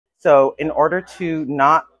So in order to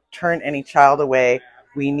not turn any child away,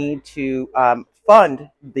 we need to fund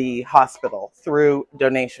the hospital through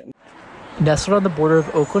donations. Nestled on the border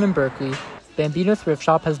of Oakland and Berkeley, Bambino Thrift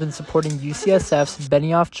Shop has been supporting UCSF's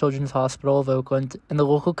Benioff Children's Hospital of Oakland and the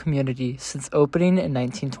local community since opening in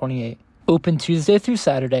 1928. Open Tuesday through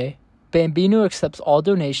Saturday, Bambino accepts all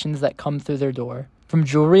donations that come through their door. From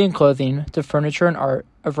jewelry and clothing to furniture and art,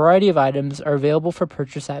 a variety of items are available for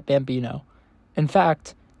purchase at Bambino. In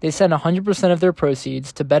fact, they send 100% of their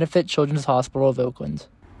proceeds to benefit Children's Hospital of Oakland.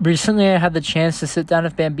 Recently, I had the chance to sit down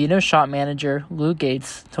with Bambino's shop manager, Lou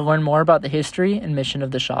Gates, to learn more about the history and mission of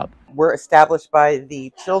the shop. We're established by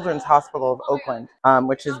the Children's Hospital of Oakland,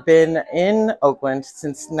 which has been in Oakland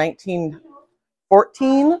since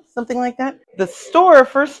 1914, something like that. The store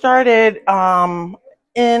first started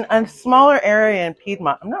in a smaller area in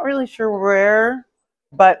Piedmont. I'm not really sure where,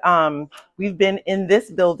 but we've been in this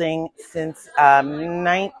building since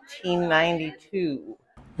 1992.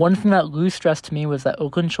 One thing that Lou stressed to me was that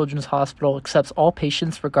Oakland Children's Hospital accepts all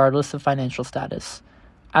patients regardless of financial status.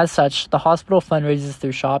 As such, the hospital fundraises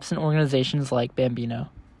through shops and organizations like Bambino.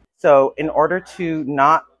 So in order to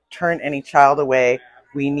not turn any child away,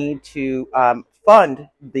 we need to fund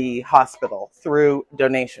the hospital through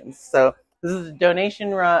donations. So this is a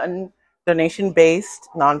donation-run, donation-based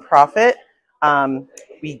nonprofit.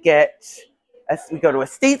 We go to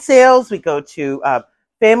estate sales, we go to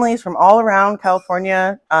families from all around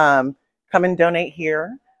California come and donate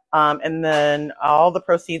here, and then all the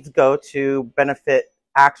proceeds go to benefit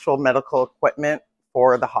actual medical equipment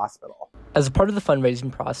for the hospital. As a part of the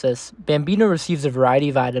fundraising process, Bambino receives a variety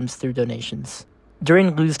of items through donations.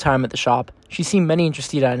 During Lou's time at the shop, she's seen many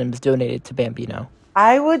interesting items donated to Bambino.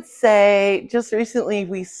 I would say just recently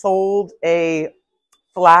we sold a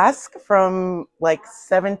flask from like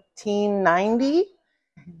 1790.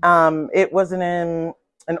 It was an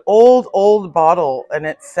old bottle, and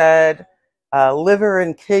it said liver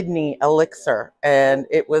and kidney elixir, and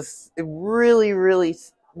it was a really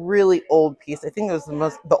old piece. I think it was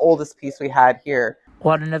the oldest piece we had here.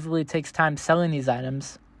 While it inevitably takes time selling these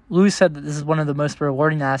items, Lou said that this is one of the most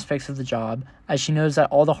rewarding aspects of the job, as she knows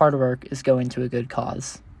that all the hard work is going to a good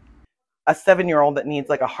cause. A 7-year-old that needs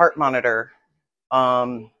like a heart monitor,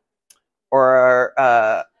 or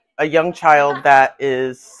a young child that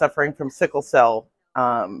is suffering from sickle cell,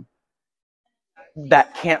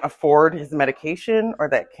 that can't afford his medication, or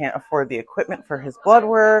that can't afford the equipment for his blood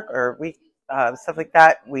work, or stuff like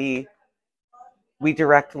that, we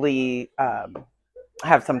directly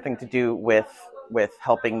have something to do with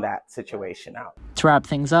helping that situation out. To wrap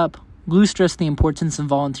things up, Lou stressed the importance of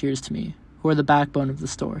volunteers to me, who are the backbone of the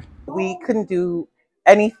store. We couldn't do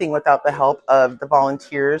anything without the help of the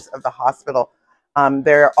volunteers of the hospital.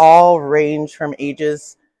 They're all range from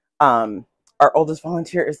ages. Our oldest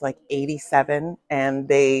volunteer is like 87, and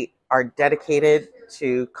they are dedicated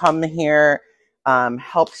to come here,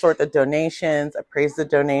 help sort the donations, appraise the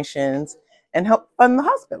donations, and help fund the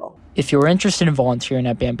hospital. If you're interested in volunteering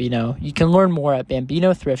at Bambino, you can learn more at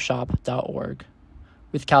bambinothriftshop.org.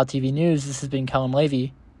 With CalTV News, this has been Kellen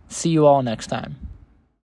Leavey. See you all next time.